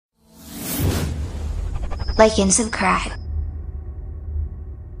like, and subscribe.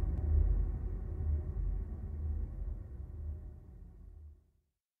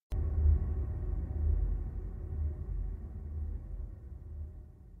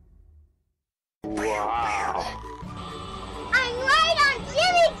 Wow. I'm right on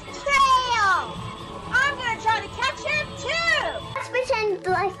Jimmy's trail! I'm gonna try to catch him too! Let's pretend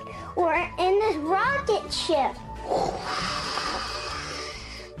like we're in this rocket ship.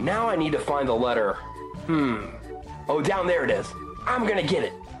 Now I need to find the letter. Oh, down there it is. I'm gonna get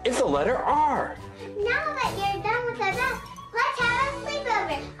it. It's the letter R. Now that you're done with our bath, let's have a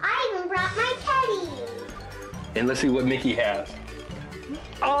sleepover. I even brought my teddy. And let's see what Mickey has.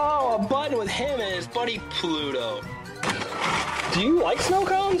 Oh, a button with him and his buddy Pluto. Do you like snow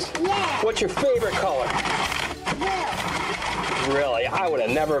cones? Yeah. What's your favorite color? Blue. Really? I would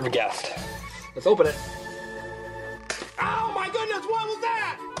have never have guessed. Let's open it. Oh my goodness, what was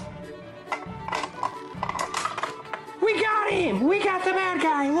that? We got him! We got the bad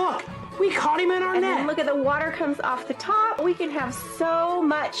guy, look! We caught him in our net. And look at the water comes off the top. We can have so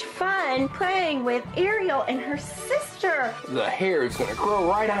much fun playing with Ariel and her sister. The hair is gonna grow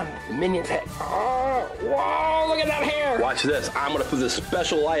right on the minion's head. Oh, whoa, look at that hair! Watch this, I'm gonna put this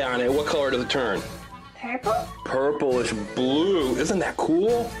special light on it. What color does it turn? Purple? Purplish blue. Isn't that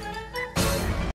cool?